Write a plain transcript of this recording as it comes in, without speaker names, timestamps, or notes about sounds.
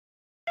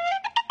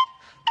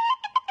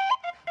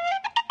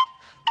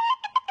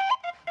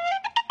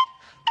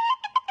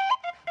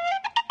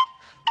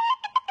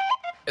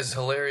As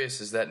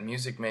hilarious as that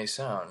music may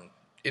sound,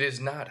 it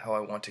is not how I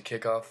want to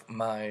kick off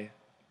my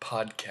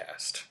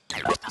podcast.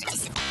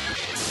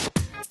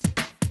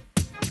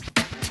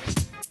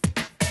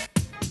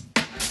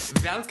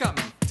 Welcome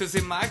to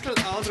the Michael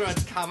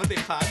Aldred Comedy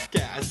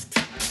Podcast.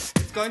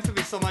 It's going to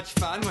be so much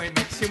fun where he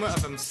makes humor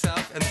of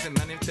himself and the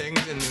many things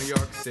in New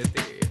York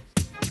City.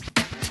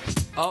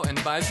 Oh,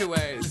 and by the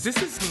way,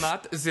 this is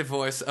not the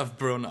voice of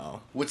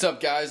Bruno. What's up,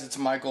 guys? It's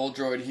Mike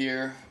Oldroyd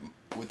here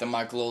with the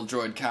Michael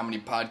Oldroyd Comedy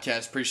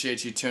Podcast.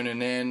 Appreciate you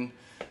tuning in.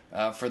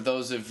 For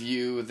those of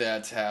you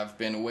that have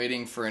been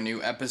waiting for a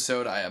new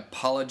episode, I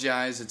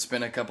apologize. It's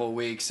been a couple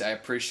weeks. I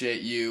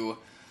appreciate you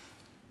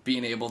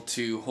being able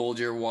to hold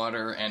your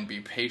water and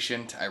be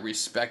patient. I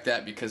respect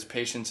that because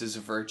patience is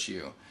a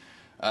virtue.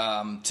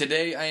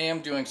 Today I am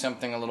doing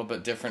something a little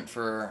bit different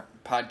for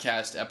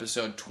podcast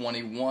episode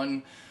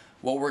 21.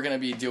 What we're going to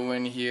be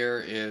doing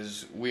here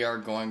is we are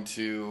going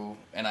to,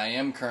 and I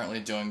am currently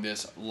doing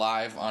this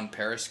live on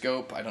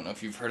Periscope. I don't know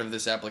if you've heard of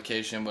this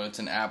application, but it's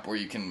an app where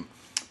you can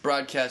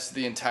broadcast to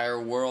the entire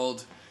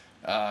world.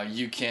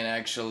 You can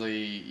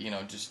actually,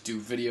 just do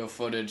video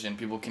footage and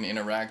people can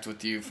interact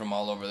with you from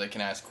all over. They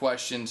can ask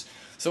questions.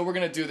 So we're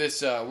going to do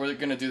this,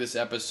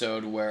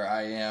 episode where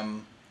I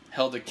am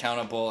held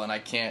accountable and I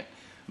can't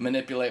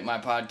manipulate my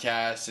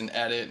podcast and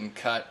edit and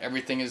cut.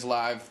 Everything is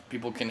live.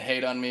 People can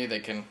hate on me. They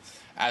can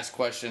ask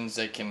questions,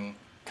 they can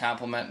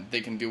compliment,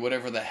 they can do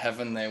whatever the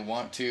heaven they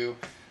want to.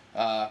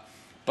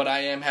 But I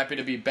am happy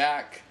to be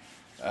back.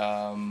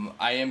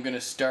 I am going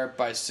to start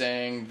by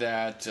saying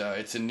that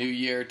it's a new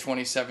year.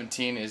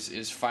 2017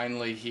 is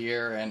finally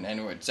here, and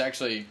it's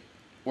actually,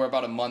 we're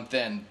about a month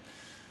in.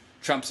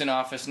 Trump's in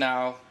office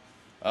now.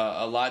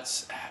 A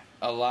lot's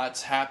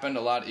happened.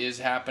 A lot is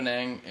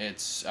happening.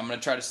 I'm going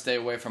to try to stay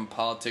away from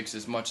politics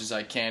as much as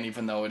I can,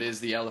 even though it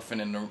is the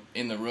elephant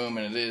in the room,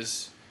 and it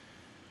is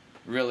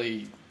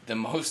really the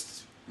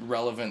most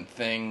relevant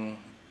thing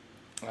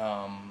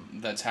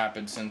that's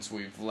happened since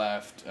we've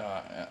left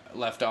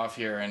off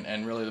here,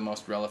 and really the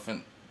most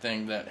relevant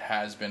thing that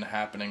has been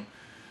happening.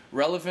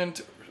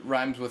 Relevant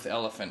rhymes with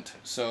elephant,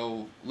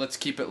 so let's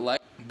keep it light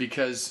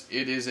because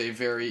it is a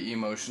very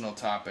emotional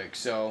topic.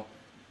 So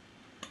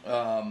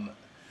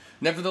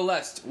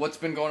nevertheless, what's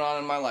been going on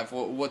in my life,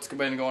 what's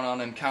been going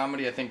on in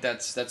comedy, I think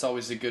that's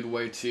always a good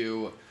way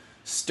to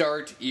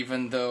start,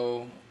 even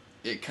though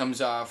it comes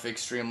off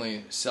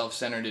extremely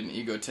self-centered and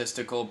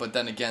egotistical, but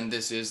then again,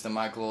 this is the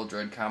Michael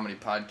Oldroyd Comedy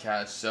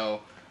Podcast, so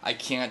I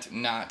can't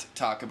not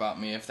talk about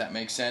me, if that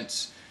makes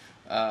sense.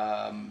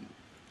 I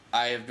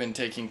have been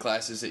taking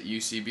classes at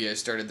UCB. I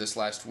started this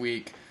last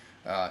week.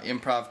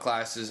 Improv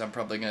classes. I'm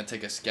probably going to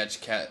take a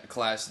sketch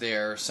class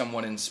there,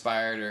 somewhat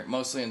inspired, or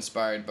mostly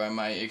inspired by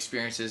my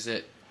experiences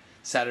at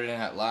Saturday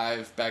Night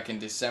Live back in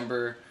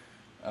December.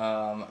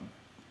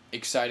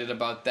 Excited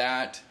about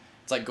that.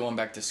 It's like going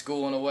back to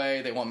school in a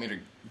way. They want me to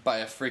buy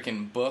a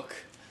freaking book.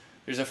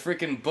 There's a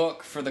freaking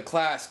book for the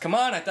class. Come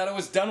on, I thought I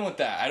was done with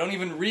that. I don't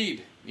even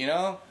read,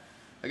 I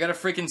got a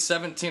freaking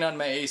 17 on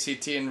my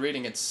ACT in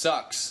reading. It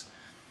sucks.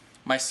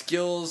 My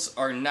skills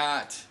are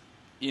not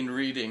in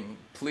reading.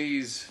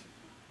 Please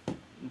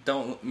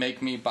don't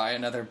make me buy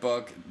another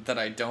book that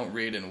I don't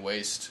read and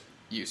waste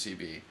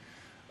UCB.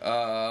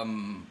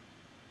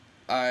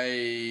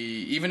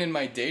 Even in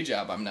my day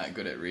job, I'm not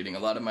good at reading. A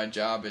lot of my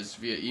job is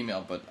via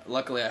email, but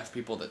luckily I have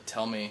people that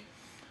tell me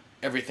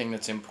everything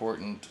that's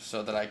important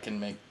so that I can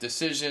make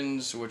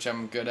decisions, which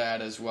I'm good at,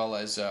 as well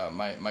as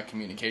my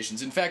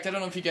communications. In fact, I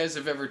don't know if you guys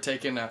have ever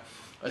taken a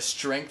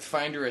Strength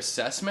Finder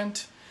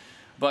assessment,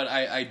 but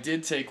I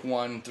did take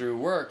one through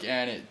work,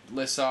 and it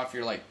lists off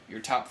your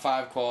top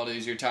 5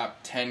 qualities, your top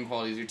 10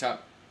 qualities, your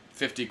top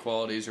 50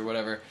 qualities, or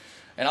whatever.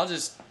 And I'll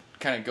just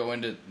kind of go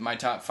into my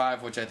top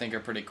 5, which I think are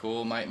pretty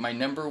cool. My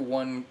number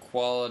one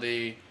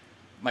quality,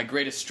 my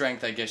greatest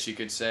strength, I guess you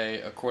could say,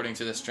 according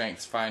to the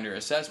Strengths Finder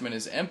assessment,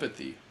 is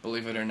empathy,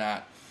 believe it or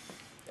not.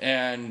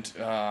 And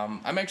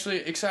I'm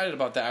actually excited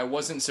about that. I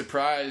wasn't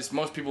surprised.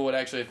 Most people would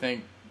actually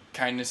think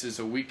kindness is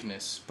a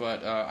weakness,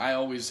 but I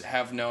always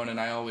have known,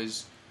 and I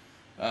always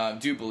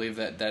do believe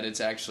that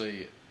it's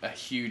actually a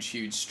huge,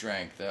 huge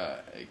strength.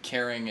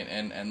 Caring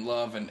and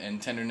love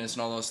and tenderness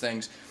and all those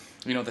things.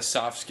 The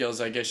soft skills,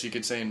 I guess you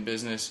could say, in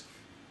business,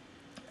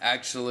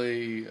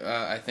 actually,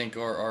 I think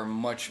are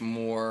much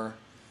more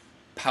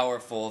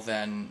powerful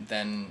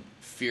than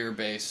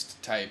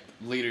fear-based type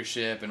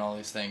leadership and all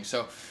these things.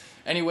 So,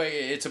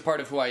 anyway, it's a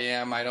part of who I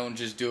am. I don't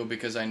just do it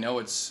because I know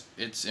it's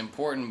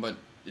important, but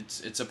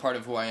it's a part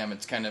of who I am.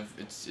 It's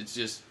it's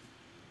just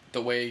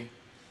the way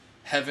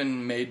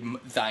heaven made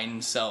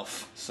thine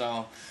self.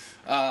 So,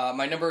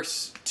 my number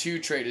 2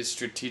 trait is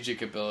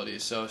strategic ability.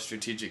 So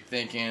strategic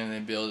thinking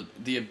and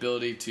the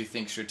ability to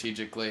think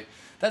strategically.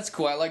 That's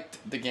cool. I liked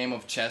the game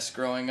of chess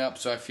growing up,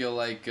 so I feel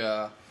like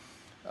that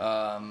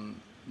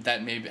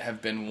may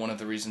have been one of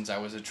the reasons I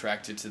was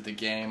attracted to the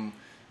game.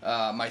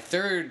 My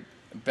third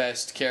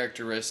best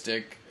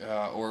characteristic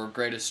or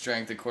greatest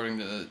strength, according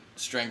to the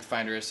Strength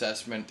Finder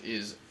assessment,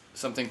 is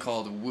something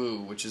called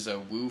woo, which is a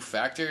woo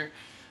factor.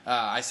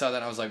 I saw that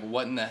and I was like,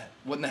 what in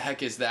the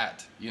heck is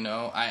that? You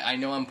know, I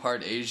know I'm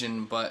part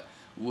Asian, but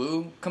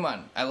woo? Come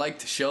on. I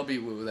liked Shelby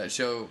Woo, that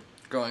show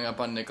growing up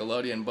on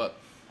Nickelodeon, but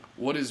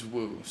what is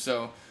woo?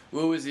 So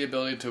woo is the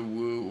ability to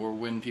woo or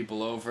win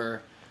people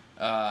over.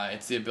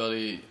 It's the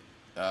ability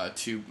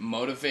to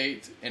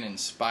motivate and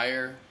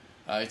inspire.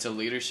 It's a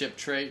leadership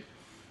trait.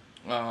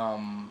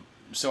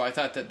 So I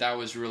thought that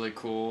was really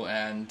cool,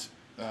 and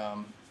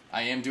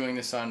I am doing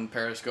this on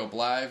Periscope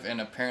Live, and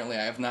apparently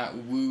I have not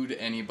wooed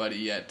anybody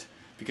yet,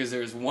 because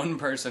there's one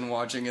person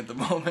watching at the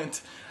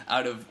moment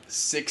out of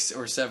 6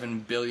 or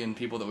 7 billion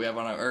people that we have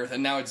on our Earth,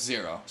 and now it's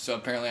 0. So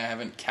apparently I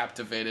haven't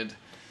captivated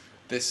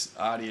this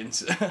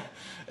audience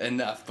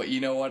enough. But you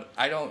know what?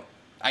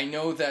 I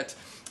know that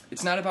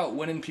it's not about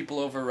winning people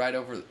over right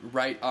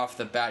off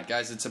the bat,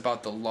 guys. It's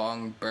about the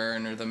long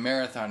burn, or the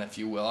marathon, if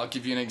you will. I'll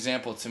give you an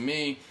example. To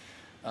me,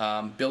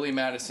 Billy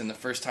Madison, the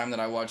first time that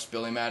I watched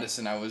Billy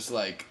Madison, I was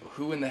like,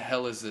 who in the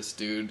hell is this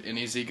dude? And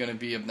is he going to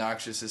be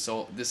obnoxious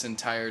this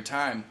entire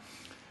time?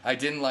 I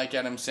didn't like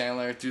Adam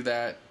Sandler through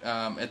that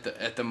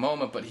at the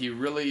moment, but he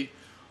really,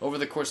 over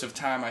the course of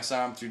time, I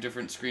saw him through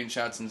different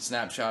screenshots and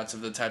snapshots of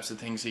the types of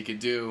things he could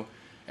do.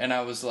 And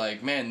I was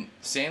like, man,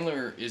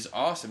 Sandler is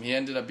awesome. He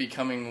ended up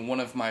becoming one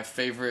of my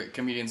favorite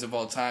comedians of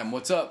all time.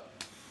 What's up,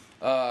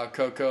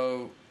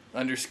 Coco_Go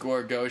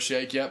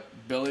Shake? Yep,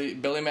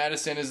 Billy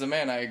Madison is the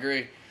man. I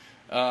agree.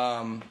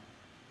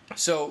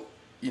 So,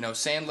 you know,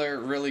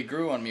 Sandler really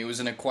grew on me. It was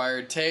an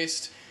acquired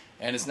taste,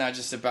 and it's not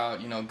just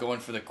about, you know, going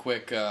for the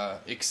quick,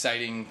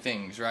 exciting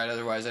things, right?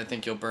 Otherwise, I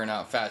think you'll burn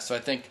out fast. So I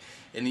think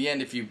in the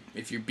end, if you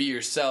be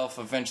yourself,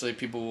 eventually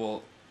people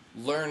will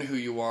learn who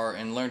you are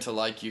and learn to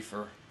like you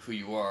for who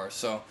you are.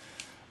 So,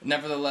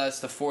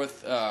 nevertheless, the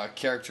fourth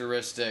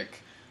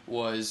characteristic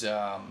was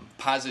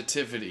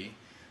positivity.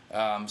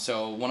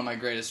 So one of my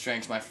greatest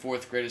strengths, my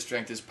fourth greatest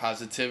strength, is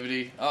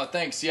positivity. Oh,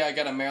 thanks. Yeah, I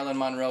got a Marilyn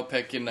Monroe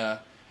pick in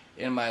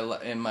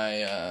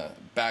my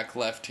back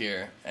left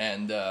here,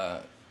 and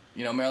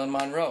you know, Marilyn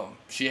Monroe.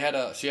 She had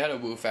a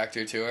woo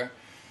factor to her.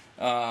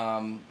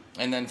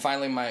 And then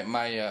finally,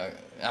 my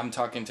I'm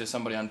talking to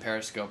somebody on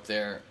Periscope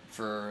there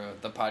for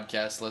the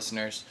podcast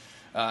listeners.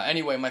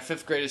 Anyway, my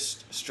fifth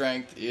greatest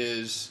strength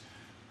is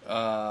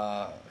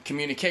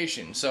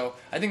communication. So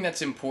I think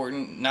that's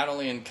important, not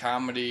only in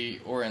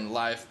comedy or in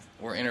life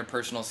or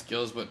interpersonal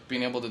skills, but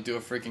being able to do a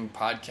freaking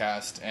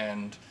podcast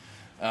and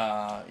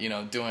you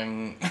know,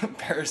 doing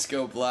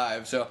Periscope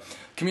Live. So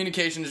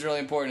communication is really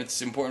important.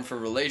 It's important for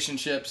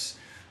relationships,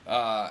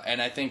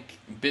 and I think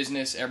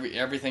business.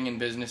 Everything in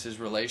business is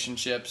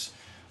relationships.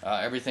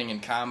 Everything in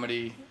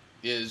comedy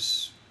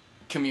is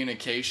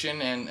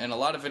communication, and a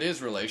lot of it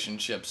is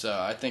relationships.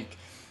 I think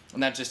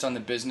not just on the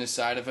business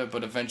side of it,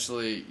 but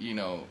eventually, you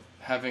know,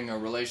 having a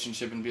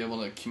relationship and be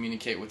able to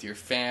communicate with your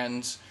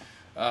fans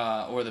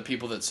or the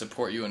people that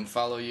support you and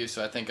follow you.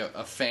 So I think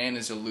a fan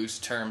is a loose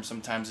term.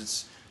 Sometimes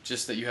it's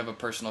just that you have a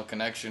personal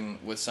connection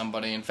with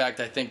somebody. In fact,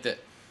 I think that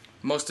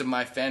most of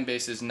my fan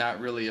base is not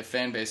really a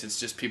fan base. It's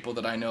just people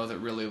that I know that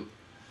really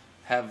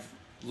have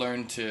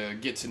learned to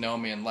get to know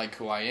me and like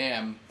who I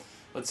am.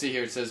 Let's see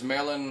here. It says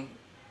Marilyn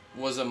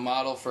was a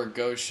model for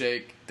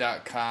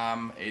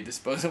GoShake.com, a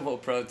disposable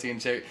protein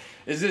shake.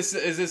 Is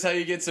this how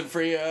you get some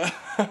free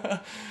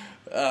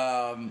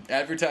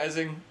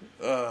advertising?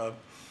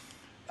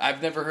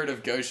 I've never heard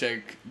of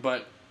GoShake,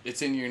 but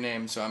it's in your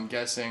name, so I'm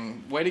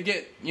guessing. Way to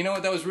get... You know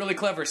what? That was really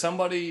clever.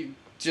 Somebody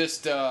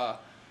just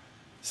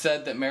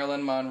said that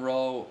Marilyn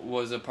Monroe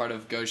was a part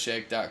of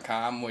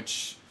GoShake.com,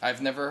 which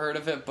I've never heard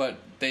of it, but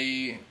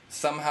they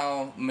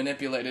somehow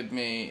manipulated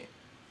me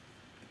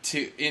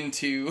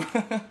into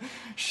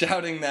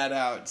shouting that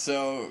out.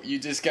 So you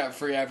just got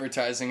free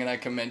advertising, and I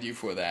commend you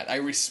for that. I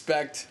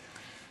respect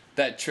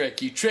that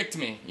trick. You tricked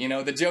me. You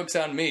know, the joke's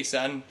on me,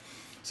 son.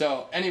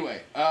 So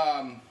anyway,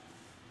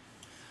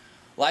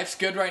 life's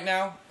good right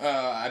now.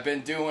 I've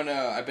been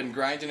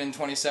grinding in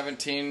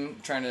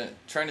 2017, trying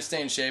to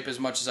stay in shape as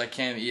much as I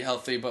can, eat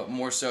healthy, but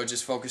more so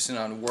just focusing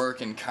on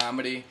work and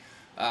comedy,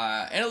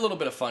 and a little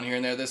bit of fun here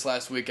and there. This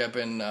last week I've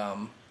been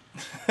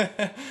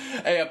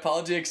hey,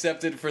 apology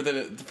accepted for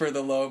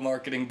the low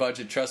marketing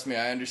budget. Trust me,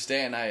 I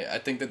understand. I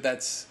think that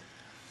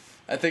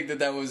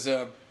was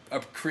a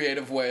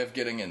creative way of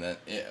getting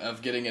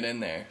it in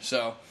there.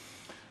 So,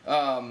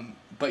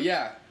 but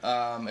yeah,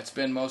 it's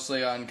been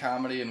mostly on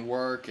comedy and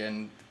work,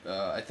 and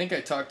I think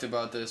I talked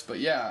about this, but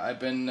yeah,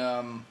 I've been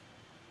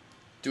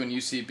doing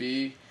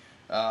UCB.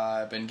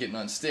 I've been getting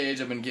on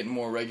stage. I've been getting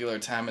more regular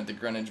time at the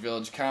Greenwich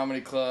Village Comedy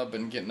Club,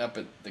 and getting up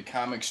at the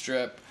comic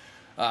strip.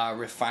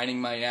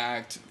 Refining my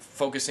act,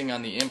 focusing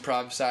on the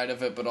improv side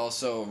of it, but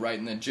also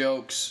writing the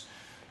jokes.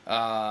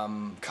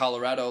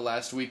 Colorado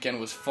last weekend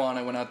was fun.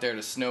 I went out there to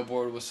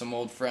snowboard with some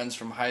old friends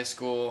from high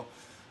school.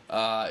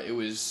 It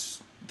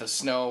was the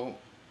snow.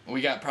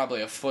 We got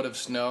probably a foot of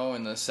snow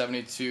in the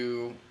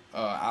 72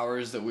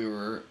 hours that we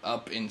were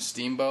up in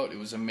Steamboat. It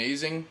was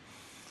amazing.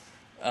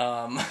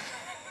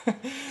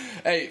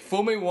 Hey,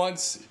 fool me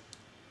once,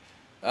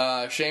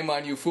 Shame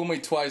on you. Fool me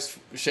twice,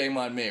 shame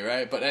on me,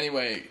 right? But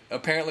anyway,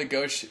 apparently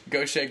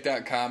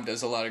GoShake.com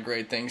does a lot of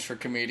great things for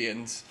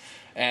comedians.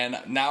 And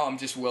now I'm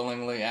just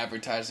willingly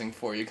advertising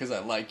for you because I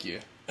like you.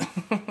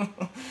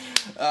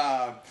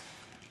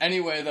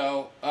 Anyway,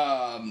 though,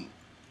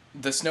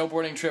 the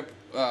snowboarding trip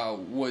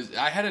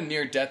I had a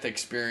near-death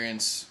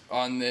experience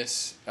on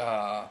this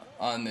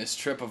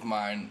trip of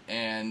mine,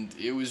 and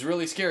it was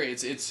really scary.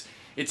 It's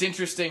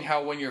interesting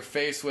how when you're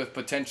faced with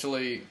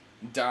potentially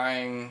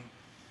dying,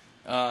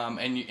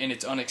 and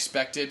it's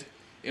unexpected,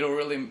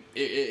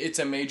 it's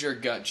a major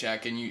gut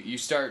check, and you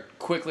start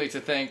quickly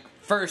to think.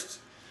 First,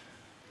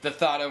 the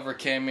thought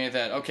overcame me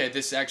that, okay,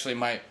 this actually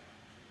might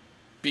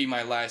be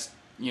my last,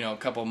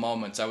 couple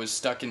moments. I was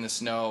stuck in the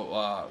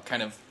snow,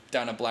 kind of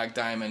down a Black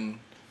Diamond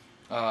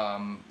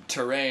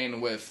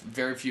terrain with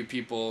very few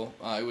people.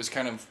 It was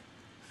kind of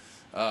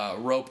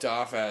roped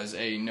off as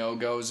a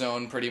no-go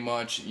zone, pretty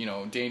much.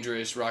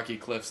 Dangerous, rocky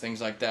cliffs,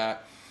 things like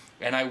that.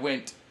 And I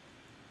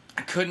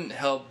couldn't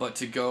help but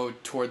to go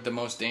toward the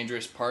most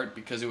dangerous part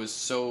because it was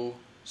so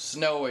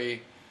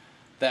snowy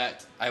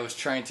that I was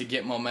trying to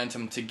get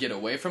momentum to get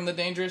away from the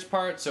dangerous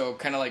part. So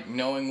kind of like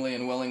knowingly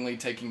and willingly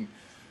taking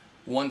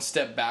one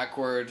step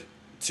backward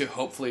to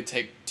hopefully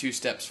take 2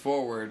 steps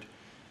forward.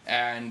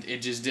 And it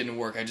just didn't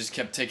work. I just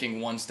kept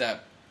taking 1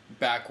 step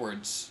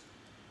backwards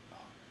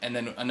and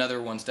then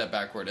another 1 step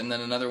backward and then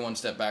another 1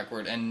 step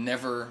backward and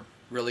never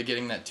really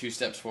getting that 2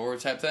 steps forward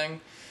type thing.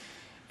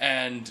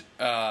 And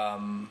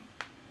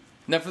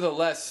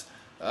nevertheless,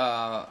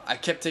 I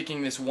kept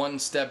taking this 1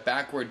 step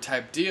backward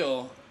type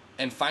deal,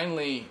 and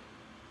finally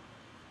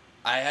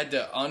I had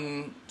to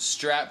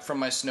unstrap from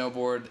my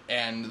snowboard,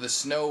 and the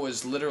snow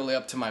was literally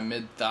up to my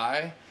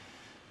mid-thigh,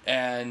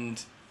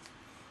 and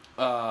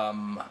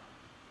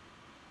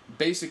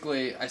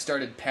basically I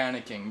started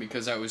panicking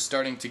because I was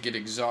starting to get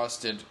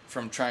exhausted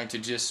from trying to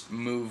just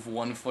move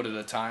 1 foot at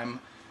a time.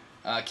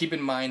 Keep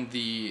in mind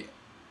the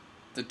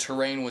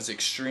terrain was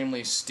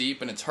extremely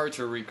steep, and it's hard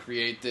to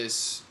recreate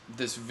this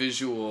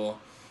visual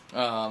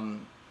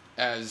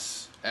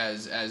as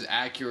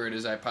accurate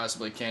as I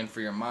possibly can for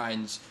your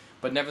minds.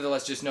 But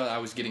nevertheless, just know that I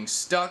was getting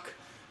stuck.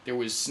 There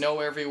was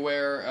snow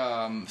everywhere,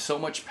 so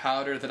much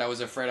powder that I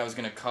was afraid I was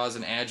going to cause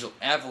an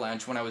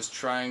avalanche when I was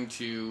trying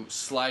to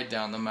slide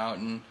down the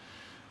mountain.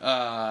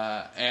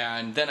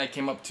 And then I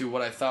came up to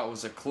what I thought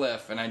was a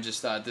cliff, and I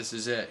just thought, this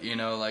is it.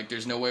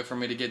 There's no way for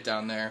me to get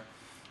down there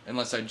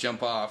unless I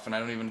jump off, and I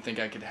don't even think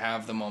I could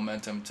have the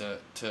momentum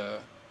to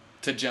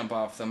jump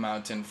off the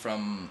mountain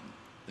from,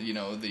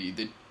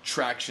 the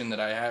traction that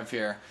I have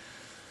here.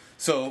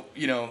 So,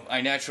 I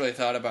naturally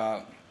thought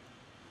about,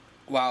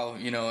 wow,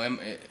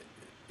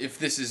 if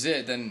this is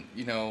it, then,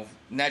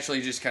 naturally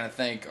you just kind of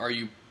think, are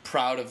you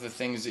proud of the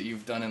things that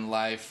you've done in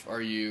life?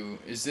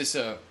 Is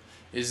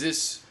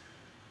this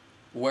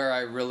where I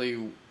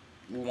really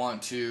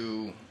want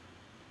to,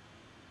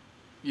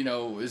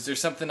 is there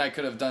something I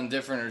could have done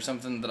different, or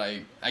something that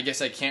I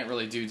guess I can't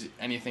really do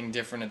anything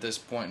different at this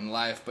point in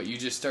life, but you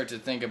just start to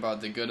think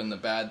about the good and the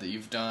bad that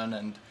you've done,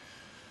 and,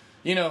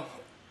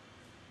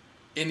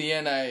 in the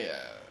end,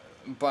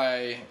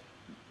 by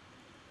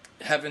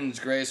heaven's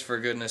grace, for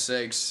goodness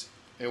sakes,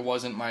 it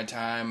wasn't my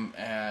time,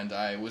 and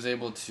I was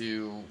able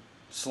to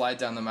slide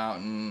down the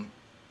mountain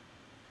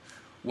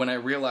when I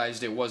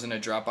realized it wasn't a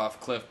drop-off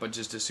cliff, but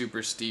just a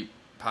super steep,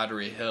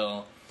 powdery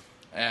hill.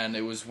 And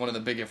it was one of the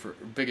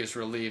biggest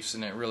reliefs,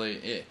 and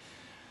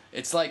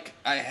it's like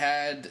I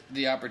had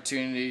the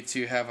opportunity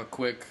to have a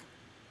quick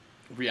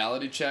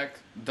reality check,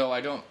 though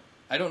I don't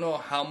know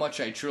how much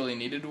I truly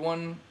needed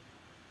one,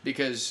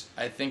 because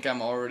I think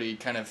I'm already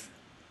kind of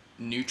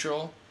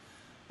neutral.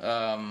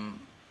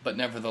 But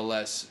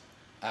nevertheless,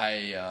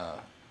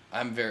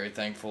 I'm very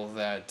thankful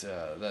that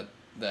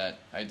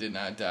I did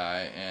not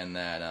die, and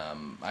that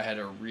I had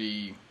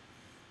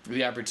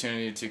the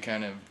opportunity to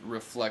kind of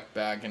reflect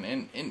back,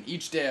 and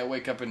each day I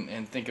wake up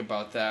and think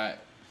about that.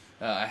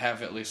 I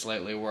have at least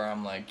lately, where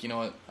I'm like,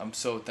 what, I'm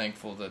so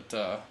thankful that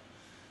that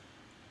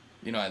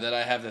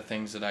I have the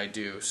things that I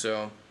do.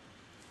 So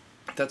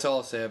that's all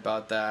I'll say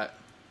about that.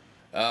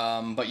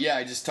 But yeah,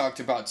 I just talked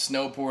about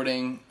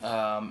snowboarding,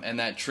 and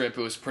that trip.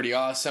 It was pretty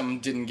awesome.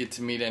 Didn't get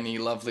to meet any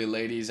lovely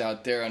ladies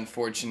out there,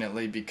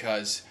 unfortunately,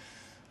 because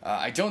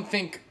I don't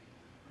think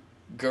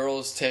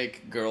girls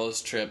take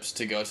girls' trips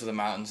to go to the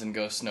mountains and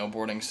go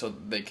snowboarding so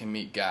they can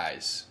meet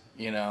guys,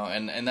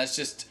 and that's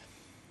just,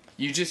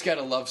 you just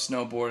gotta love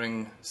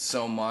snowboarding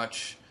so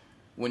much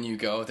when you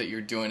go that you're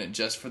doing it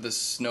just for the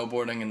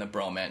snowboarding and the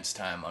bromance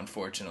time,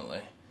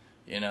 unfortunately.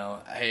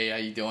 Hey, how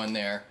you doing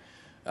there?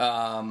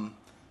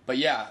 But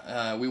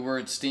yeah, we were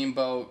at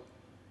Steamboat,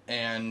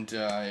 and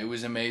it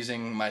was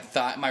amazing.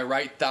 My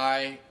right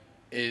thigh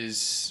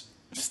is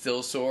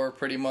still sore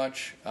pretty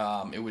much.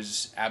 It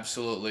was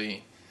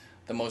absolutely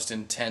the most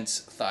intense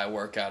thigh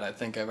workout I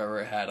think I've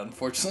ever had.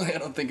 Unfortunately, I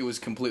don't think it was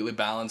completely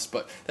balanced,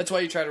 but that's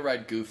why you try to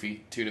ride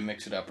goofy too, to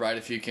mix it up, right?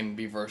 If you can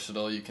be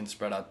versatile, you can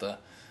spread out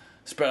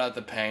spread out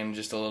the pain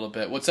just a little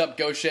bit. What's up,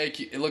 Go Shake?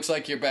 It looks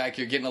like you're back.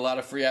 You're getting a lot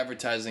of free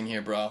advertising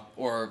here, bro.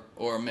 Or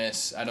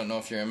miss. I don't know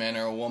if you're a man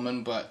or a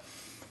woman, but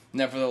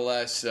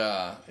nevertheless,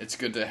 it's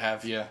good to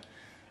have you.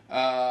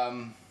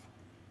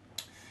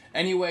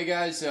 Anyway,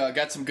 guys,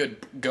 got some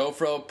good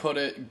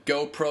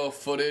GoPro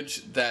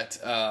footage that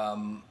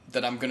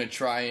I'm gonna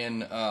try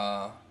and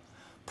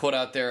put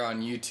out there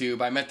on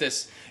YouTube. I met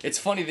this. It's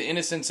funny, the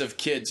innocence of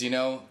kids, you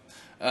know.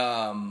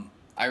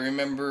 I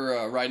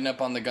remember riding up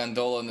on the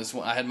gondola, and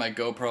I had my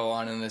GoPro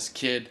on, and this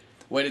kid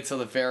waited till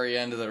the very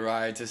end of the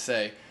ride to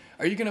say,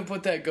 "Are you gonna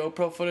put that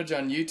GoPro footage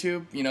on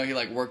YouTube?" You know, he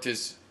like worked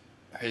his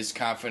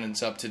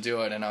confidence up to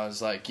do it, and I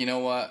was like, you know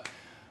what,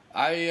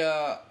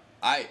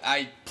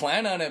 I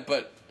plan on it,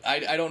 but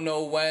I don't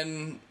know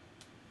when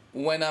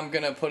I'm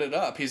gonna put it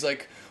up. He's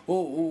like,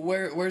 well,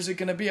 where's it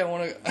gonna be? I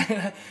want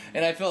to,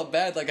 and I felt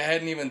bad, like I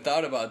hadn't even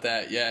thought about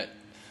that yet.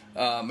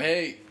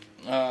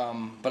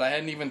 But I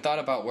hadn't even thought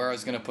about where I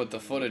was gonna put the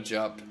footage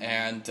up,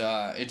 and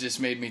it just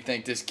made me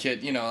think, this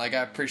kid, you know, like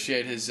I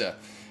appreciate his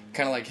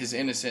kind of like his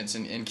innocence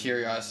and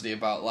curiosity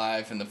about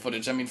life and the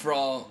footage. I mean, for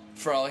all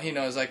he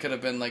knows, I could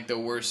have been like the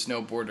worst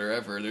snowboarder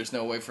ever. There's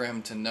no way for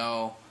him to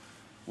know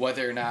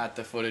whether or not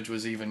the footage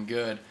was even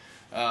good.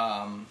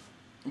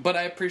 But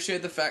I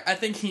appreciate the fact, I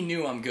think he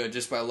knew I'm good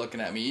just by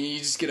looking at me. You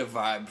just get a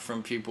vibe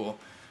from people.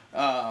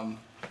 I'm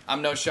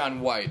no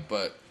Shaun White,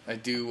 but I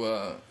do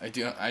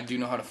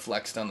know how to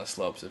flex down the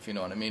slopes, if you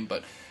know what I mean.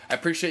 But I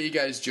appreciate you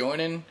guys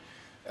joining.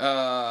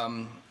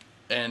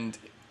 And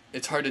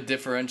it's hard to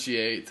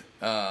differentiate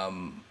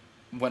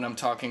when I'm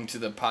talking to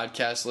the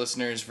podcast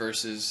listeners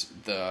versus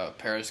the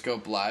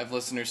Periscope Live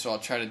listeners, so I'll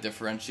try to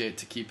differentiate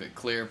to keep it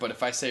clear. But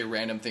if I say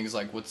random things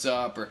like "what's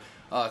up" or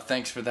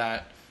 "thanks for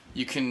that,"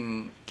 you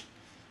can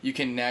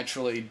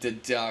naturally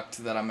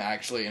deduct that I'm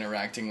actually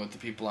interacting with the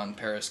people on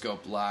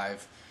Periscope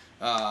Live.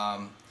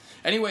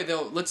 Anyway,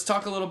 though, let's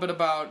talk a little bit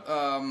about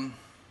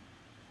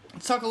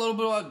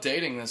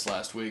dating this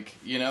last week.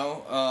 You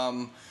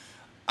know,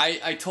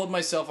 I told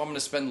myself I'm going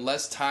to spend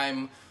less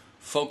time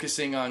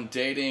focusing on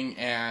dating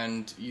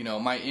and, you know,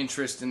 my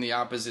interest in the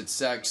opposite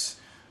sex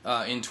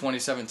in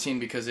 2017,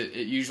 because it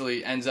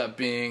usually ends up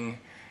being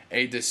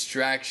a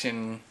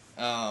distraction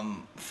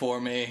for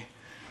me.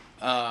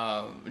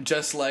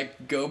 Just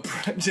like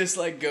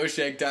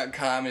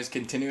GoShake.com is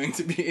continuing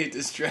to be a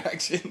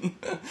distraction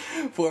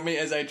for me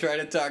as I try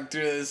to talk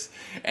through this,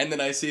 and then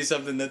I see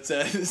something that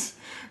says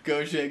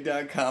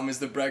GoShake.com is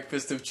the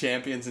breakfast of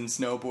champions and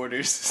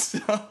snowboarders. So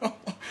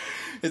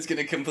it's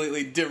gonna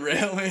completely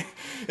derail me.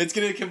 It's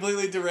gonna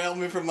completely derail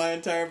me from my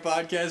entire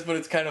podcast, but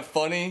it's kind of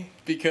funny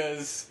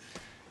because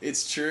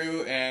it's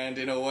true, and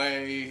in a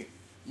way,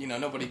 you know,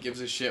 nobody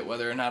gives a shit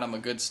whether or not I'm a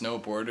good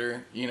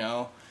snowboarder, you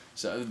know.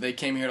 So they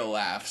came here to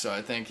laugh, so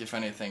I think, if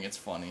anything, it's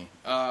funny.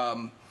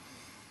 But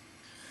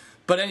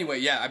anyway,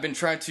 yeah, I've been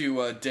trying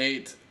to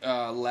date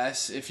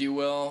less, if you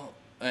will,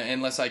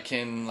 unless I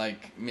can,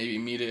 like, maybe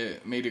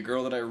meet a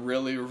girl that I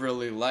really,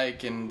 really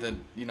like, and that,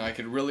 you know, I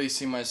could really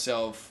see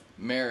myself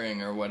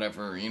marrying or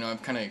whatever. You know,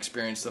 I've kind of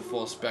experienced the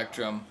full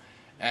spectrum,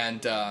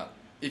 and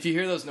if you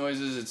hear those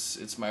noises,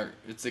 it's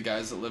the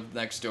guys that live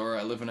next door.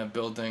 I live in a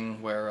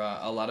building where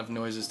a lot of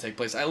noises take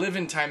place. I live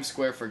in Times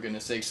Square, for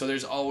goodness sake, so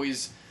there's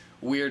always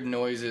weird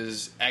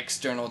noises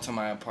external to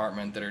my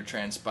apartment that are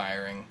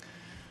transpiring.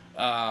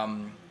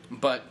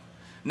 But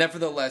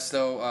nevertheless,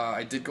 though,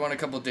 I did go on a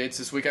couple of dates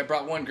this week. I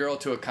brought one girl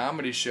to a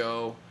comedy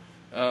show.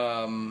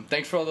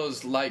 Thanks for all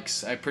those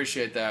likes. I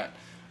appreciate that.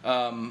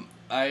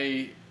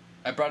 I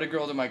brought a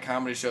girl to my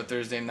comedy show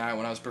Thursday night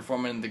when I was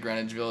performing in the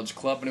Greenwich Village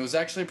Club, and it was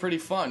actually pretty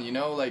fun, you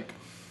know, like,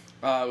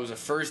 it was a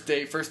first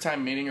date, first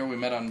time meeting her. We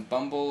met on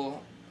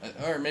Bumble,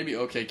 or maybe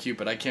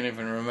OkCupid. I can't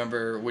even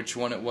remember which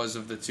one it was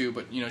of the two,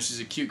 but, you know, she's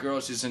a cute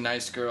girl, she's a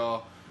nice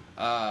girl.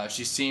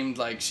 She seemed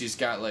like she's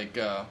got, like,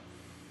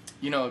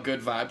 you know, a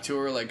good vibe to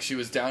her, like, she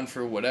was down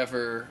for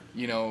whatever,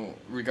 you know,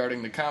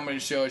 regarding the comedy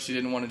show. She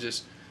didn't want to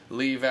just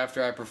leave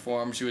after I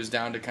performed. She was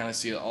down to kind of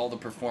see all the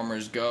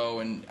performers go,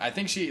 and I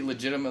think she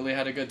legitimately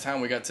had a good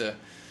time. We got to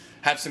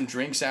have some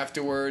drinks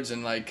afterwards,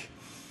 and, like,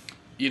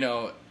 you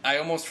know, I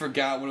almost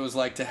forgot what it was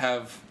like to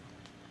have,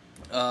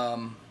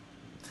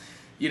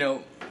 you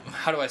know,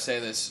 how do I say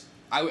this?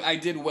 I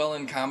did well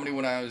in comedy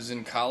when I was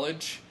in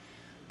college,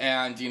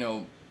 and, you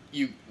know,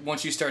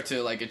 once you start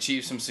to, like,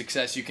 achieve some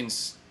success, you can,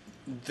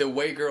 the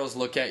way girls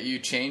look at you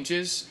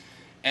changes.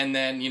 And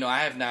then, you know, I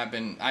have not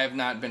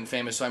been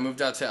famous, so I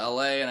moved out to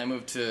LA and I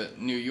moved to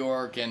New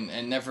York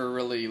and never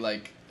really,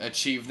 like,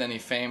 achieved any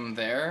fame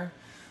there.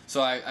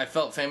 So I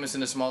felt famous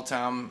in a small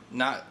town,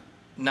 not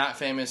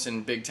famous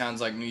in big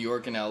towns like New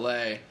York and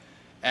LA.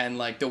 And,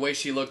 like, the way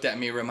she looked at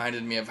me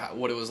reminded me of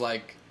what it was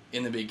like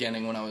in the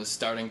beginning when I was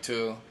starting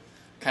to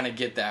kind of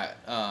get that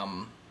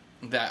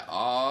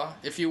awe,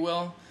 if you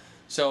will.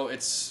 So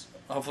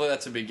hopefully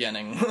that's a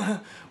beginning.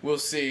 We'll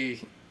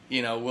see.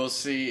 You know, we'll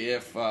see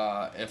if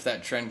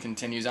that trend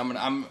continues.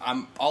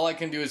 I'm all I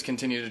can do is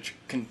continue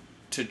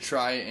to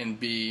try and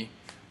be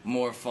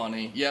more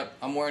funny. Yep,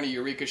 I'm wearing a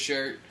Eureka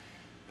shirt.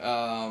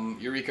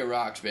 Eureka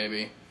rocks,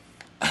 baby.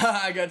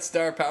 I got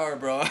star power,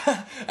 bro.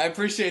 I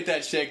appreciate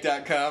that,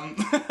 Shake.com.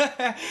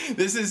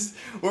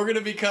 We're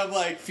gonna become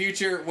like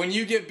future. When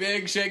you get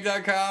big,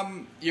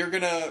 Shake.com, you're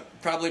gonna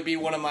probably be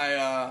one of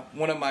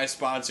my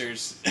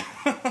sponsors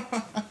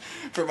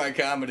for my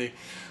comedy.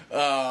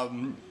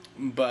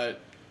 But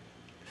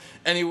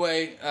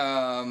anyway,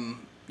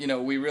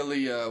 we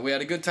really we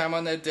had a good time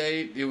on that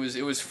date. It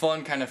was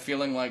fun, kind of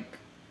feeling like,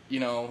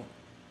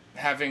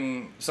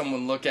 having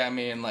someone look at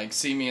me and like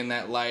see me in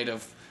that light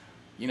of,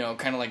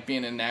 kind of like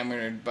being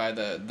enamored by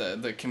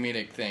the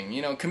comedic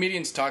thing.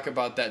 Comedians talk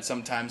about that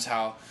sometimes,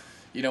 how,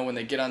 when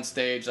they get on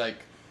stage, like,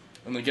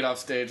 when they get off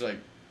stage, like,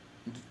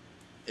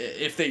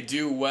 if they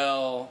do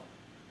well,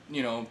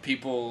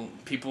 people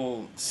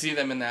see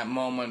them in that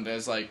moment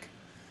as, like,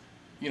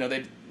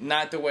 they,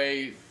 not the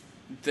way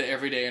the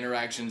everyday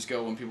interactions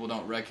go when people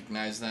don't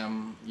recognize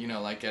them,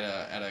 like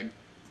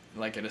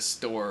at a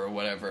store or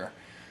whatever.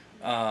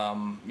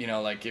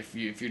 Like if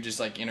you're just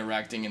like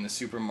interacting in the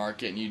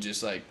supermarket and you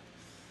just like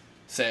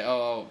say,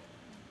 oh,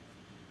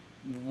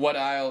 what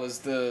aisle is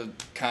the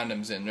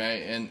condoms in,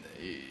 right? And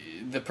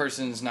the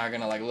person's not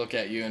gonna like look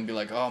at you and be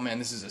like, oh man,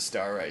 this is a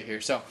star right here.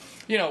 So,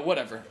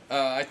 whatever.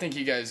 I think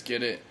you guys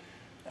get it.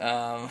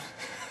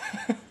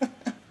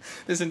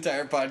 This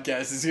entire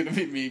podcast is gonna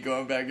be me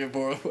going back and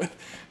forth with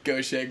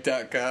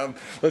GoShake.com.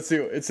 Let's see.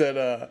 It said,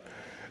 oh,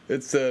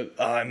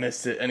 I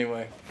missed it.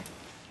 Anyway,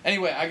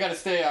 I gotta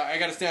stay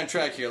on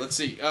track here. Let's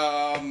see.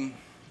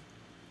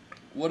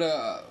 What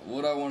I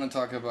want to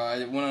talk about. I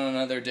went on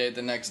another date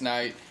the next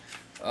night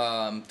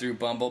through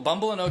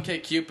Bumble and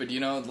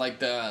OkCupid. Like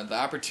the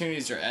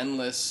opportunities are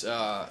endless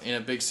in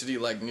a big city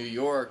like New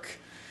York.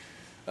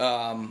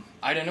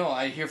 I don't know.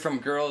 I hear from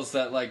girls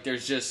that like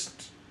there's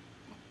just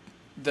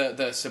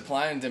the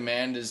supply and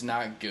demand is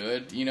not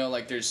good.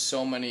 Like there's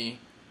so many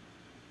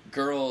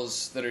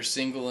girls that are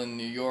single in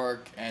New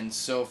York and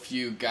so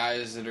few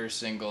guys that are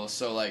single.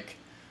 So like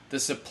the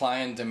supply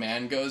and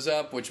demand goes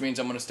up, which means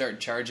I'm going to start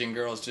charging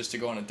girls just to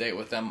go on a date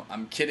with them.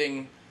 I'm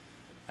kidding.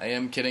 I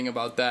am kidding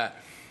about that.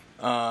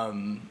 But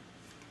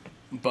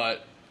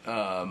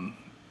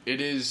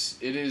it is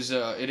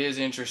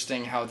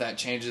interesting how that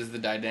changes the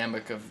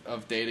dynamic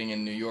of dating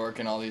in New York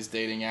and all these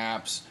dating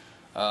apps.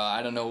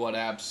 I don't know what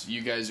apps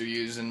you guys are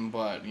using,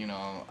 but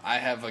I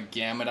have a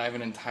gamut. I have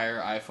an entire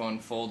iPhone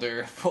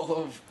folder full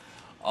of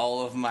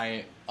all of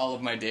my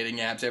dating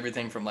apps,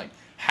 everything from like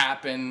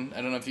Happen.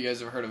 I don't know if you guys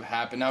have heard of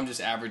Happen. Now I'm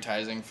just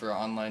advertising for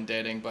online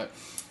dating, but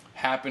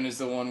Happen is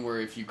the one where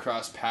if you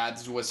cross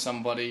paths with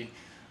somebody,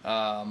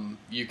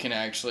 you can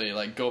actually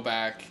like go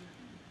back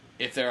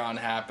if they're on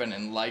Happen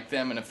and like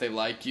them, and if they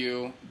like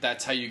you,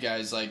 that's how you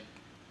guys like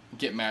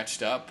get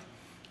matched up.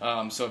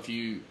 So if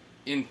you,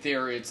 in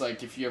theory, it's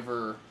like if you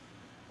ever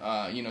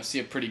see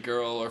a pretty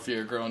girl, or if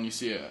you're a girl and you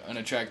see an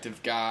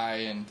attractive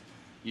guy and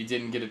you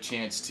didn't get a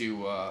chance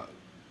to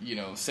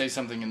say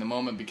something in the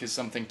moment because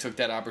something took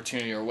that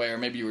opportunity away, or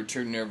maybe you were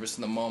too nervous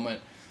in the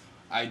moment,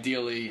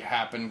 ideally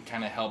Happen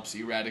kind of helps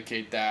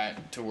eradicate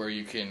that to where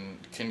you can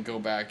go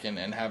back and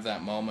have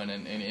that moment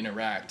and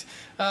interact.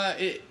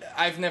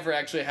 I've never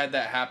actually had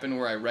that happen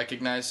where I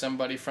recognize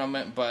somebody from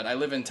it, but I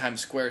live in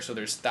Times Square, so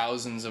there's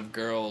thousands of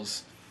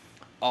girls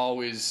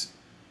always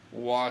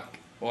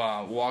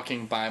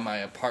walking by my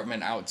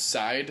apartment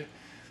outside,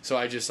 so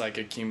I just like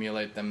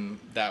accumulate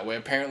them that way.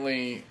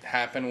 Apparently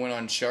Happen went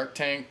on Shark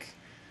Tank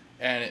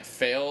and it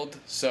failed,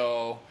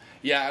 so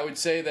yeah, I would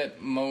say that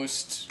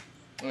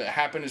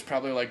Happen is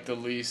probably like the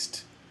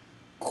least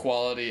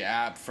quality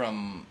app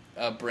from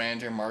a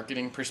brand or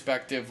marketing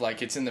perspective.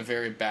 Like it's in the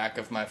very back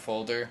of my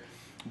folder,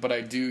 but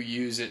I do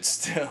use it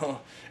still,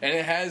 and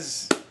it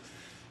has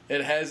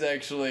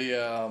actually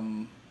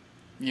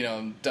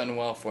done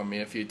well for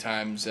me a few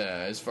times,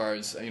 as far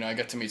as I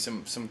got to meet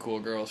some cool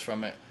girls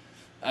from it.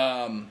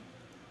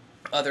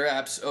 Other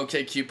apps,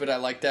 OkCupid, I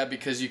like that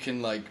because you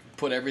can like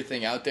put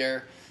everything out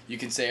there. You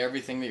can say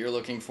everything that you're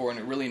looking for, and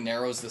it really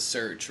narrows the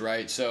search,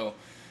 right? So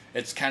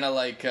it's kind of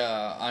like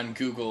on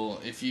Google.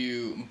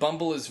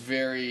 Bumble is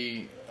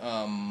very,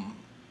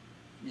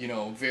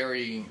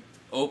 very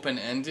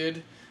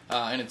open-ended,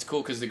 and it's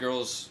cool because the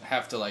girls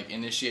have to like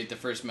initiate the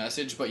first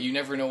message, but you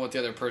never know what the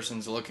other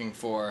person's looking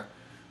for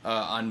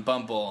on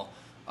Bumble.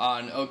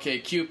 On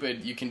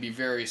OkCupid, you can be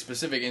very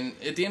specific, and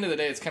at the end of the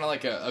day, it's kind of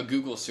like a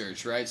Google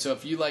search, right? So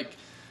if you like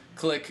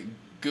click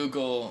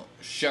Google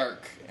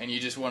shark and you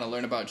just want to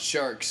learn about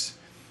sharks,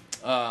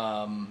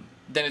 then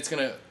it's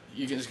gonna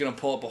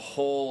pull up a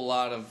whole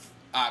lot of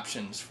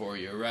options for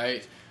you,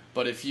 right?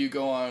 But if you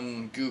go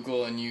on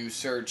Google and you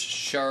search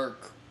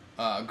shark,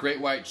 great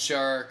white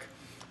shark,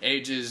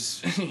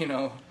 ages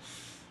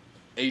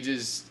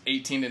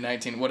 18 to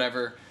 19,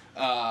 whatever,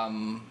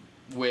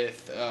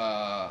 with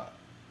a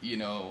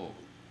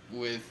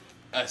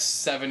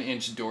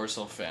 7-inch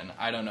dorsal fin,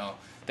 I don't know,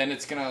 then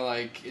it's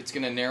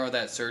gonna narrow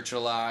that search a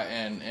lot,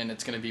 and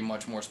it's gonna be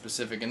much more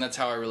specific, and that's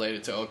how I relate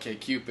it to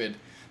OkCupid.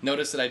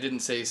 Notice that I didn't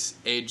say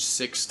age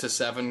 6 to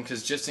 7,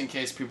 because just in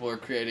case people are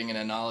creating an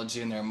analogy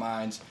in their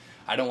minds,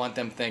 I don't want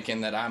them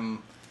thinking that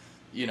I'm,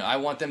 I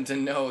want them to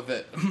know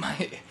that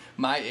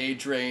my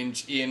age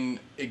range in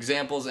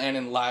examples and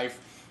in life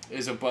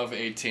is above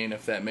 18,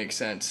 if that makes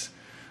sense.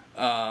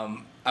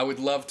 I would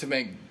love to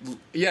make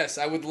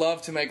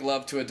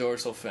love to a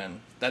dorsal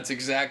fin. That's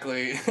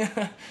exactly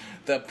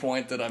the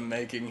point that I'm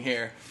making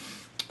here.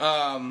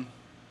 But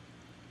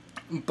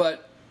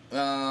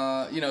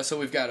so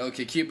we've got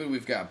OkCupid,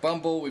 we've got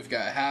Bumble, we've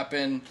got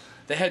Happen.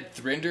 They had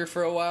Thrinder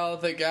for a while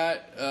that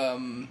got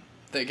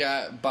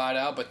bought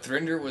out, but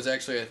Thrinder was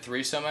actually a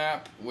threesome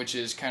app, which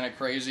is kind of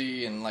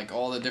crazy, and like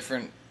all the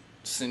different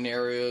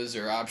scenarios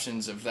or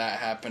options of that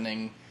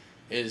happening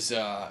is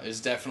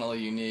definitely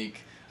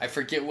unique. I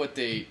forget what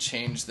they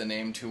changed the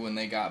name to when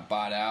they got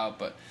bought out,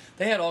 but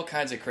they had all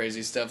kinds of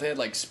crazy stuff. They had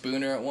like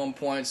Spooner at one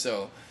point,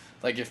 so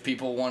like if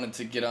people wanted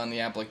to get on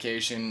the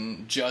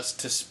application just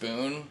to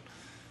spoon,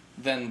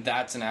 then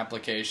that's an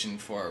application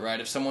for it, right?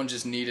 If someone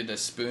just needed a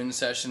spoon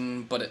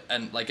session, but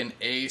like an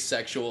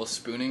asexual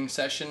spooning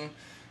session,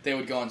 they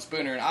would go on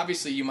Spooner. And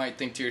obviously you might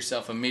think to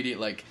yourself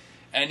immediately, like,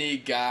 any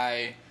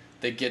guy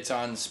that gets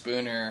on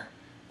Spooner,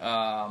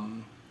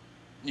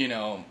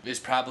 is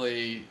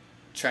probably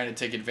trying to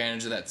take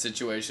advantage of that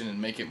situation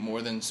and make it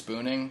more than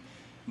spooning.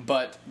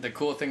 But the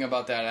cool thing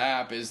about that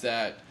app is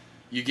that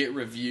you get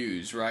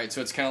reviews, right?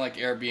 So it's kind of like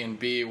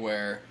Airbnb,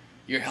 where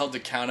you're held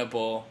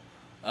accountable.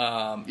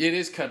 It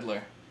is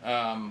Cuddler.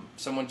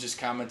 Someone just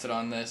commented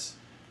on this.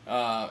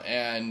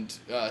 And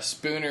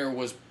Spooner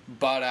was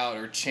bought out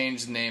or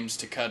changed names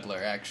to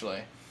Cuddler,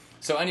 actually.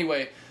 So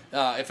anyway,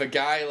 if a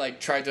guy like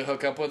tried to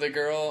hook up with a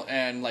girl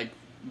and like,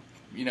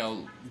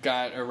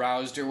 got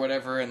aroused or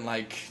whatever and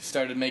like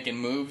started making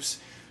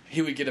moves,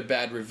 he would get a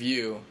bad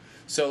review.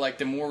 So like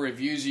the more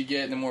reviews you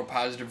get, the more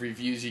positive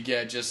reviews you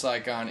get, just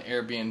like on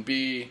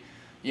Airbnb,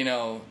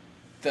 the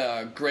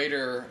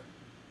greater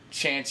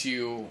chance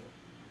you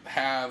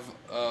have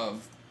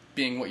of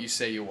being what you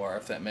say you are,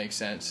 if that makes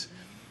sense.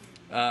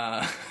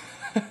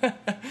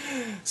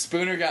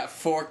 Spooner got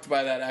forked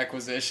by that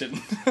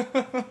acquisition.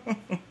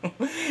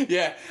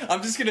 Yeah,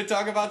 I'm just gonna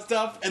talk about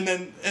stuff, and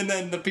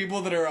then the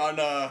people that are on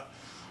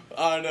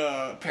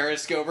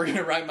Periscope are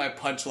gonna write my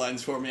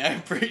punchlines for me. I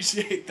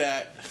appreciate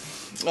that.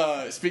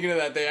 Speaking of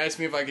that, they asked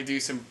me if I could do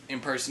some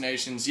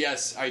impersonations.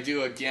 Yes, I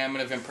do a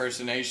gamut of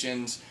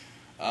impersonations.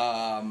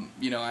 I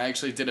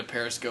actually did a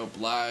Periscope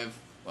live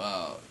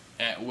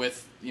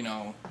with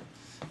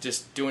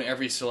just doing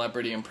every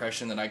celebrity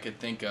impression that I could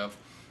think of.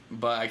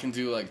 But I can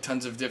do like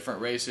tons of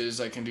different races.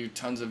 I can do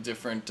tons of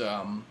different,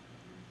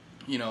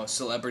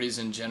 celebrities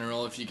in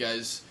general. If you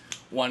guys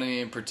want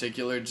any in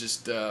particular,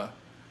 just throw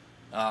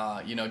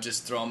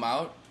them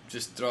out.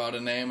 Just throw out a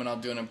name, and I'll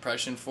do an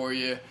impression for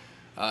you.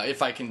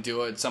 If I can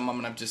do it, some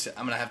I'm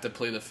gonna have to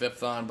play the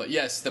fifth on. But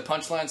yes, the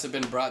punchlines have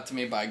been brought to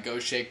me by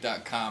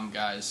GoShake.com,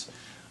 guys.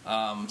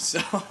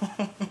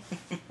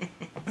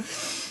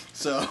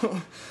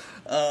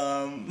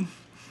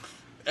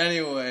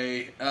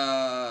 Anyway,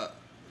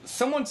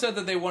 someone said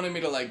that they wanted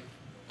me to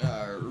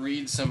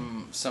read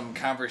some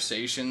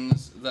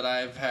conversations that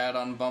I've had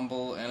on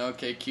Bumble and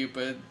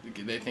OkCupid.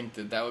 They think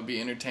that would be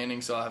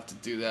entertaining, so I'll have to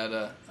do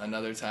that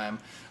another time.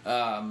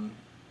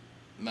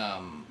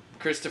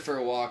 Christopher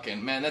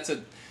Walken, man,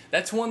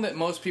 that's one that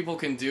most people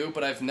can do,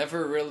 but I've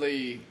never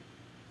really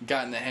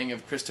gotten the hang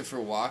of Christopher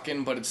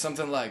Walken. But it's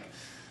something like,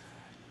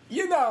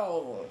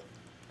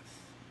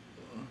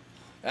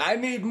 I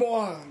need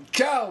more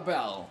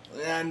cowbell,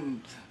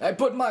 and I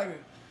put my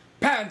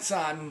pants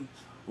on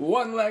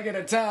one leg at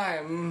a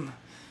time,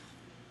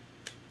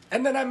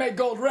 and then I make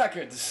gold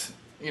records.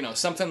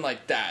 Something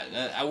like that.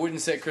 I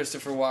wouldn't say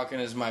Christopher Walken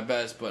is my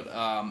best, but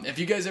if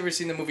you guys ever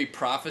seen the movie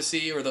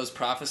Prophecy, or those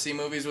prophecy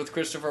movies with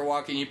Christopher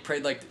Walken, he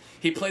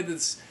played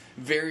this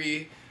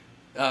very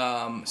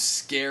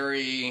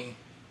scary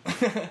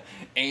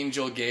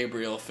Angel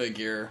Gabriel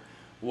figure,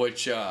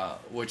 which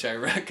I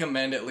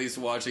recommend at least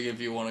watching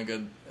if you want a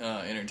good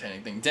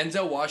entertaining thing.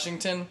 Denzel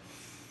Washington.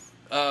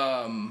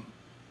 Call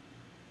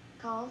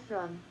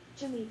from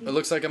Jimmy. It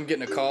looks like I'm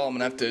getting a call. I'm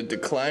gonna have to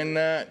decline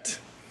that.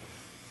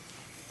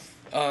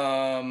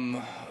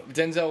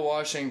 Denzel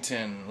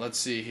Washington. Let's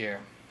see here.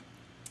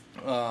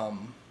 My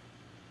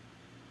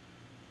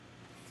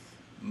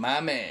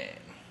man.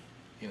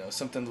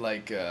 Something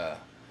like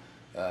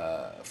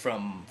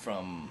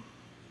from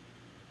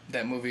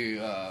that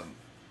movie.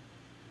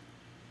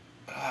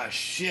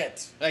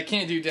 Shit. I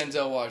can't do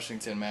Denzel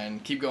Washington, man.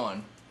 Keep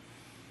going.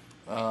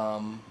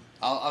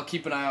 I'll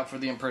keep an eye out for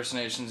the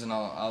impersonations, and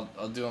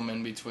I'll do them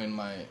in between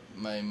my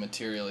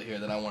material here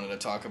that I wanted to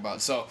talk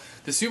about. So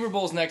the Super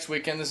Bowl's next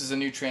weekend. This is a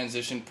new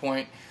transition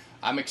point.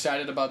 I'm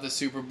excited about the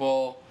Super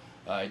Bowl.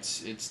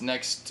 It's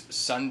next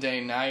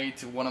Sunday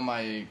night. One of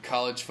my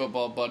college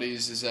football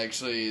buddies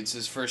it's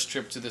his first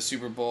trip to the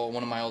Super Bowl.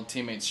 One of my old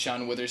teammates,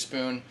 Sean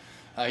Witherspoon.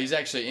 He's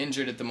actually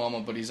injured at the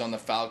moment, but he's on the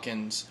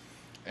Falcons,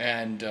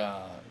 and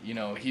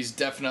he's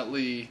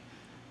definitely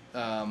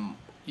one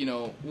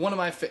of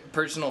my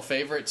personal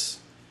favorites.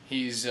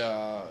 He has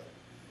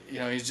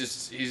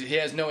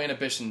no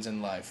inhibitions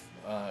in life.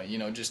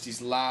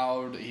 He's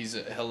loud. He's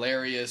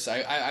hilarious.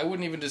 I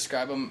wouldn't even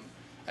describe him.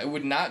 I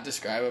would not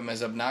describe him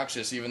as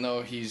obnoxious, even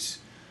though he's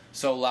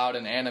so loud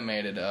and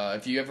animated.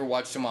 If you ever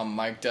watched him on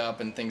Mic'd Up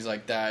and things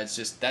like that, it's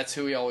just that's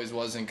who he always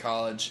was in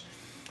college.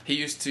 He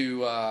used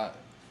to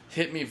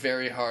hit me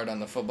very hard on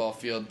the football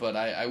field, but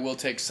I will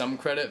take some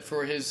credit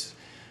for his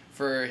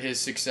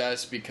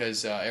success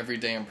because every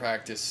day in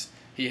practice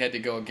he had to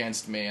go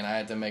against me, and I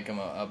had to make him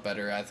a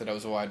better athlete. I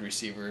was a wide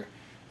receiver.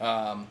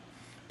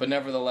 But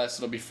nevertheless,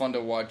 it'll be fun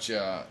to watch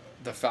the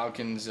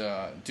Falcons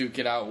duke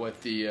it out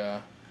with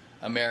the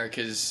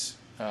America's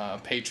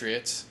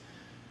Patriots.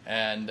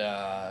 And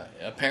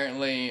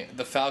apparently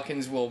the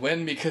Falcons will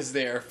win because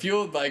they are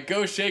fueled by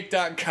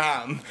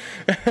GoShake.com.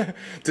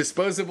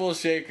 Disposable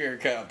shaker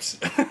cups.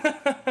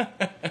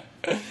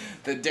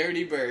 The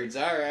Dirty Birds.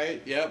 All right.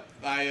 Yep.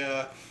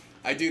 I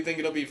do think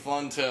it'll be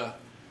fun to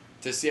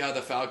see how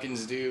the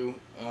Falcons do.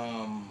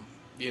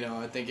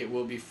 I think it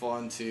will be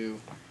fun to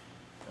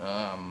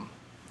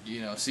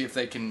see if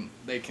they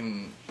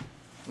can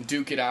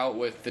duke it out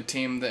with the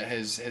team that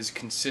has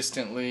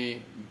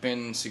consistently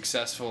been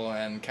successful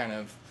and kind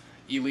of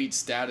elite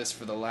status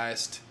for the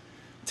last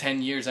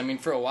 10 years. I mean,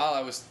 for a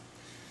while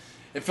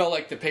it felt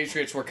like the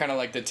Patriots were kind of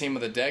like the team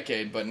of the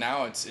decade, but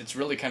now it's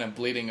really kind of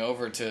bleeding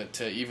over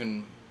to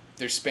even,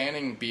 they're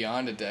spanning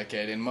beyond a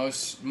decade, and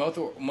most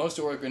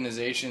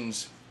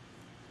organizations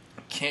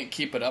can't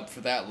keep it up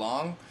for that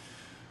long.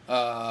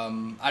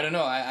 I don't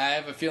know. I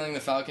have a feeling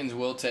the Falcons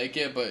will take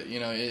it, but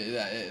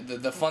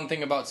the fun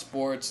thing about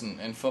sports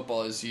and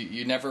football is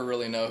you never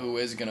really know who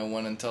is going to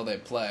win until they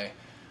play.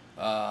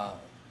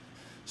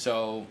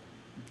 So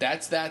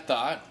that's that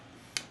thought.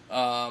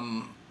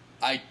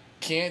 I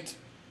can't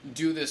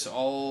do this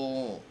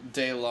all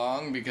day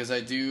long because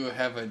I do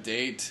have a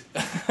date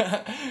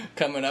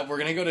coming up. We're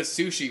going to go to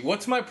sushi.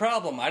 What's my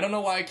problem? I don't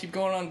know why I keep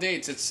going on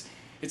dates.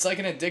 It's like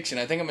an addiction.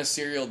 I think I'm a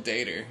serial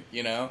dater,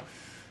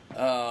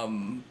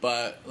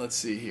 But let's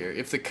see here.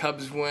 If the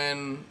Cubs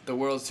win the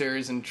World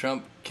Series and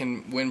Trump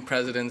can win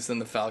presidents, then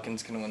the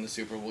Falcons can win the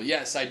Super Bowl.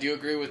 Yes, I do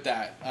agree with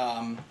that.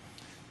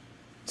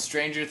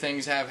 Stranger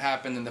things have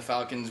happened than the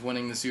Falcons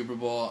winning the Super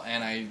Bowl,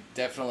 and I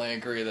definitely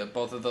agree that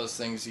both of those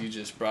things you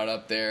just brought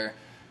up there,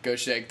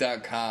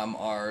 GoShake.com,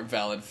 are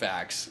valid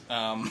facts.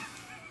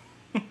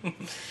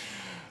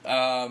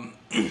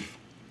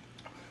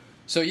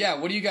 So yeah,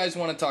 what do you guys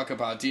want to talk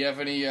about? Do you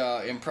have any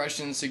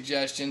impressions,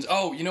 suggestions?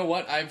 Oh, you know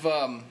what? I've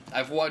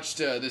watched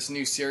this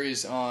new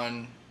series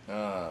on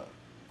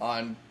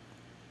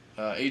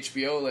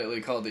HBO lately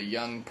called The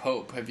Young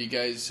Pope. Have you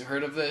guys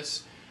heard of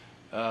this?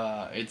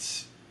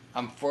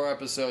 I'm 4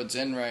 episodes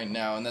in right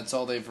now, and that's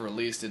all they've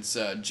released. It's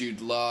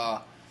Jude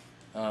Law.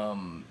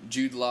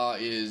 Jude Law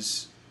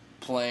is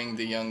playing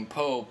the young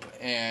pope,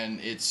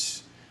 and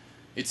it's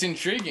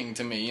intriguing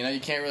to me. You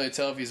can't really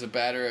tell if he's a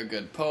bad or a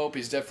good pope.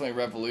 He's definitely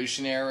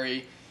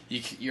revolutionary.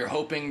 You're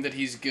hoping that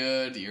he's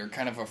good. You're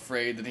kind of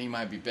afraid that he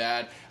might be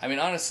bad. I mean,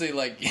 honestly,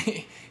 like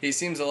he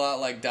seems a lot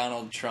like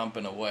Donald Trump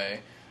in a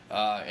way,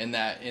 in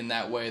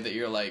that way that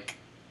you're like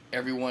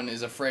everyone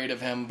is afraid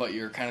of him, but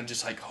you're kind of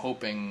just like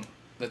hoping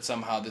that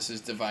somehow this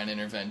is divine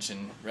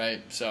intervention,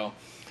 right? So,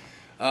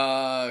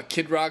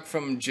 Kid Rock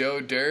from Joe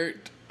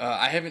Dirt.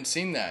 I haven't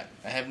seen that.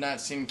 I have not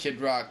seen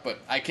Kid Rock, but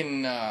I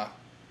can.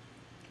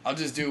 I'll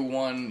just do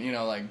one,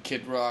 like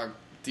Kid Rock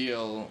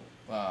deal.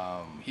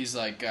 He's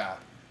like,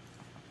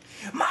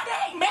 my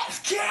name is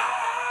Kid!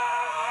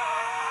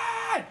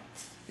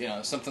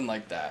 Something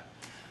like that.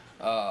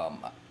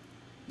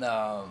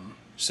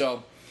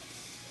 So,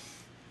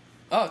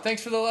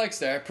 thanks for the likes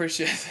there. I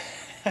appreciate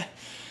it.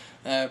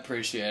 I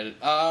appreciate it.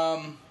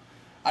 I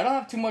don't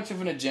have too much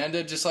of an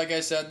agenda. Just like I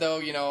said, though,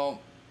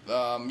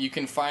 you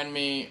can find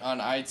me on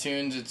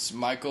iTunes. It's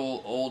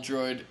Michael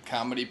Oldroyd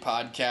Comedy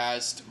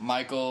Podcast.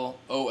 Michael,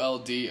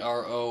 Oldroyd.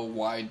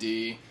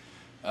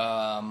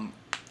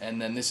 And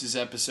then this is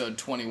episode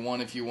 21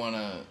 if you want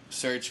to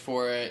search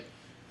for it.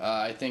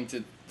 I think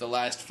that the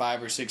last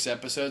 5 or 6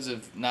 episodes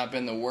have not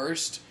been the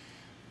worst.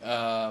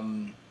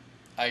 I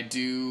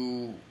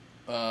do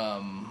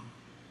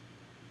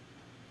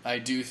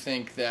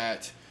think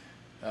that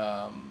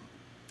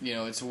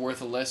it's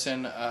worth a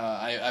listen.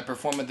 I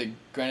perform at the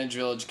Greenwich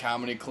Village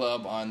Comedy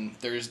Club on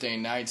Thursday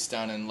nights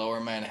down in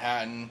Lower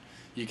Manhattan.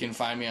 You can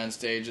find me on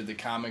stage at the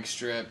Comic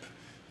Strip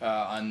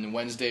on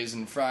Wednesdays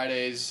and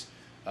Fridays.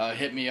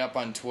 Hit me up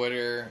on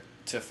Twitter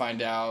to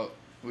find out.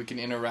 We can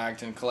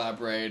interact and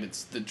collaborate.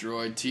 It's the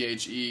Droid,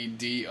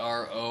 THEDROYD,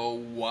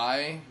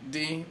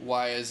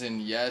 Y as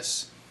in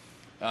yes,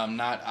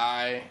 not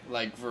I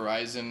like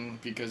Verizon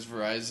because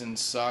Verizon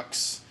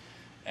sucks.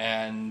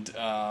 And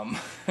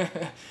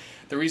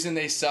the reason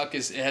they suck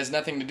is it has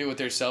nothing to do with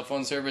their cell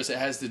phone service. It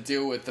has to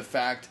do with the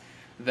fact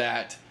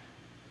that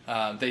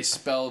they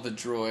spell the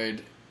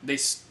Droid.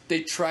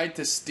 They tried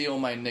to steal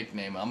my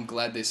nickname. I'm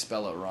glad they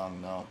spell it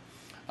wrong, though.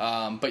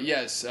 But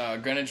yes,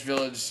 Greenwich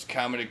Village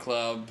Comedy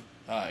Club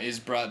is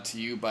brought to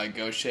you by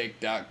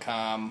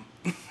GoShake.com.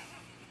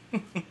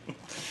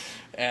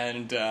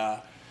 And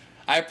I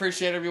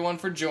appreciate everyone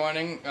for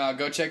joining.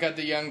 Go check out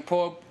The Young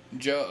Pope.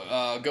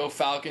 Go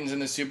Falcons in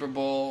the Super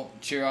Bowl.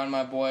 Cheer on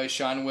my boy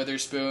Sean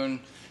Witherspoon.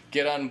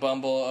 Get on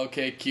Bumble,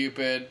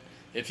 OkCupid,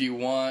 if you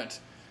want.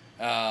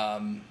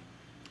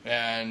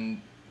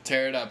 And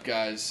tear it up,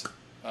 guys.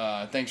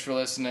 Thanks for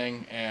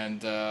listening,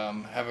 and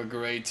have a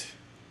great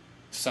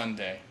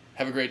Sunday.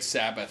 Have a great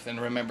Sabbath. And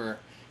remember,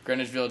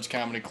 Greenwich Village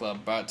Comedy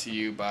Club, brought to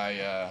you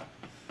by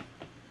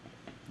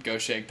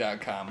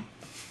GoShake.com.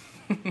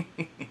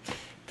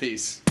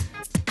 Peace.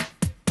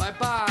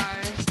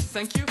 Bye-bye.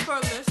 Thank you for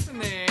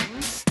listening.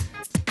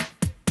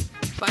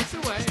 By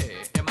the way,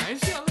 am I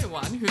the only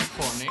one who's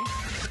horny?